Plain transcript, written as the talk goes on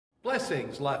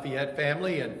Blessings, Lafayette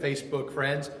family and Facebook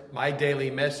friends. My daily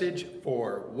message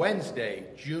for Wednesday,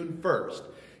 June 1st.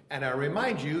 And I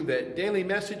remind you that daily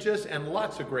messages and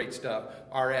lots of great stuff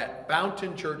are at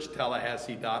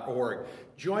fountainchurchtallahassee.org.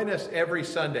 Join us every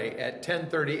Sunday at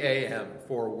 10:30 a.m.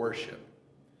 for worship.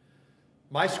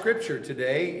 My scripture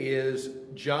today is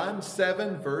John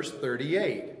 7, verse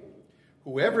 38.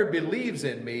 Whoever believes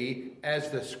in me,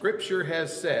 as the scripture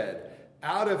has said,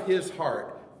 out of his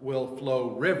heart will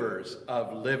flow rivers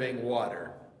of living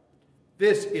water.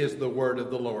 This is the word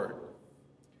of the Lord.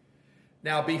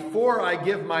 Now, before I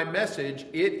give my message,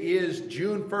 it is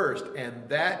June 1st, and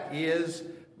that is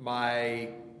my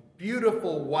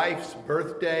beautiful wife's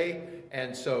birthday.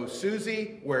 And so,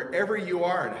 Susie, wherever you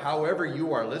are and however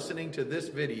you are listening to this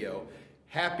video,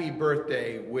 happy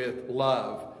birthday with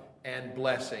love and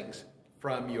blessings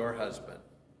from your husband.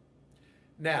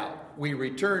 Now, we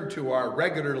return to our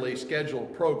regularly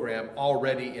scheduled program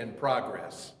already in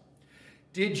progress.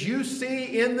 Did you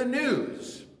see in the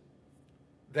news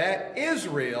that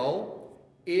Israel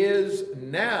is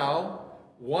now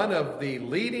one of the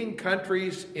leading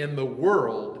countries in the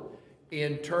world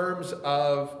in terms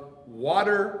of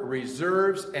water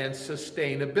reserves and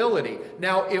sustainability?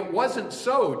 Now, it wasn't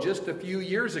so just a few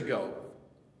years ago.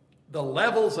 The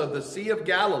levels of the Sea of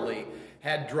Galilee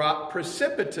had dropped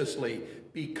precipitously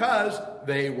because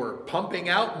they were pumping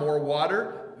out more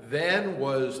water than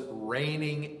was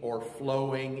raining or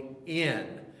flowing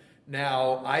in.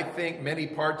 Now, I think many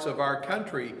parts of our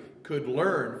country could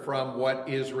learn from what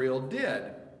Israel did.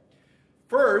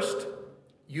 First,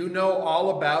 you know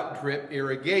all about drip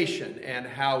irrigation and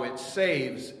how it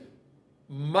saves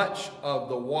much of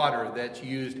the water that's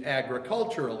used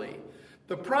agriculturally.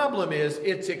 The problem is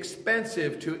it's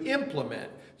expensive to implement.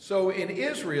 So in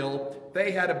Israel, they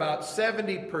had about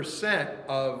 70%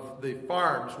 of the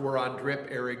farms were on drip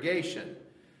irrigation.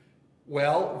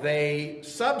 Well, they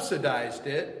subsidized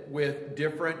it with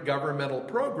different governmental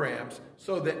programs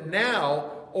so that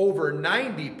now over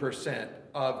 90%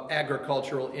 of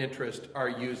agricultural interests are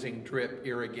using drip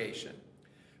irrigation.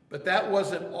 But that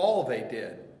wasn't all they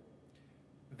did.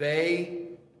 They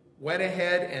went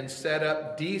ahead and set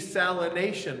up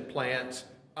desalination plants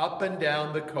up and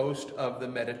down the coast of the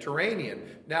Mediterranean.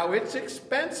 Now, it's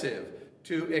expensive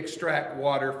to extract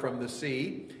water from the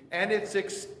sea, and it's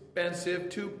expensive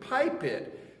to pipe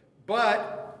it.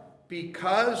 But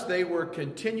because they were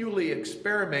continually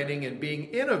experimenting and being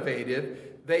innovative,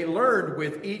 they learned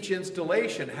with each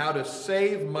installation how to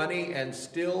save money and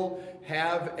still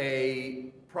have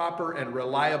a proper and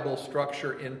reliable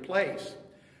structure in place.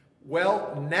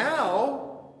 Well,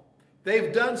 now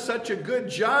they've done such a good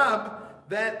job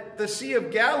that the Sea of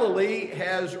Galilee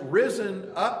has risen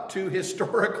up to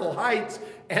historical heights,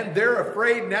 and they're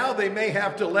afraid now they may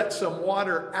have to let some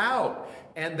water out.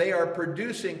 And they are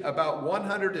producing about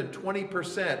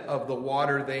 120% of the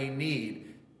water they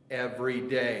need every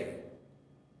day.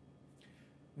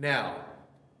 Now,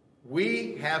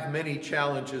 we have many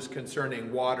challenges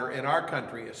concerning water in our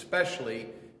country, especially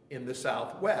in the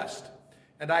Southwest.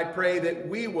 And I pray that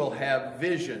we will have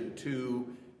vision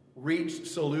to reach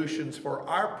solutions for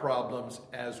our problems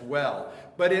as well.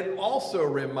 But it also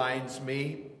reminds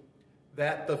me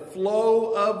that the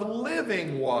flow of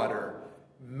living water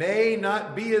may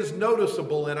not be as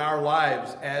noticeable in our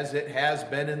lives as it has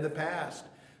been in the past.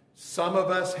 Some of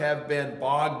us have been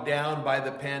bogged down by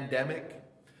the pandemic,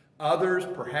 others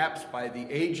perhaps by the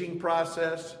aging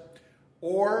process,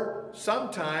 or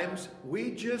sometimes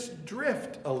we just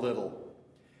drift a little.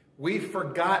 We've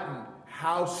forgotten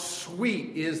how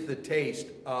sweet is the taste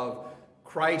of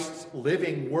Christ's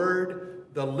living word,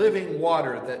 the living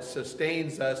water that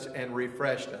sustains us and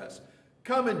refreshed us.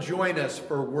 Come and join us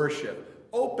for worship.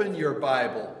 Open your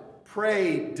Bible.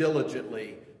 Pray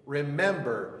diligently.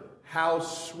 Remember how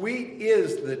sweet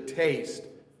is the taste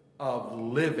of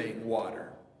living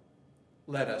water.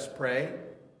 Let us pray.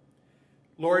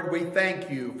 Lord, we thank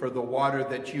you for the water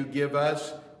that you give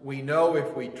us. We know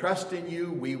if we trust in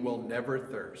you, we will never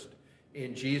thirst.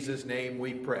 In Jesus' name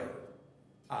we pray.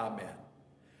 Amen.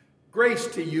 Grace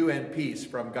to you and peace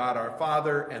from God our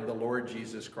Father and the Lord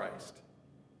Jesus Christ.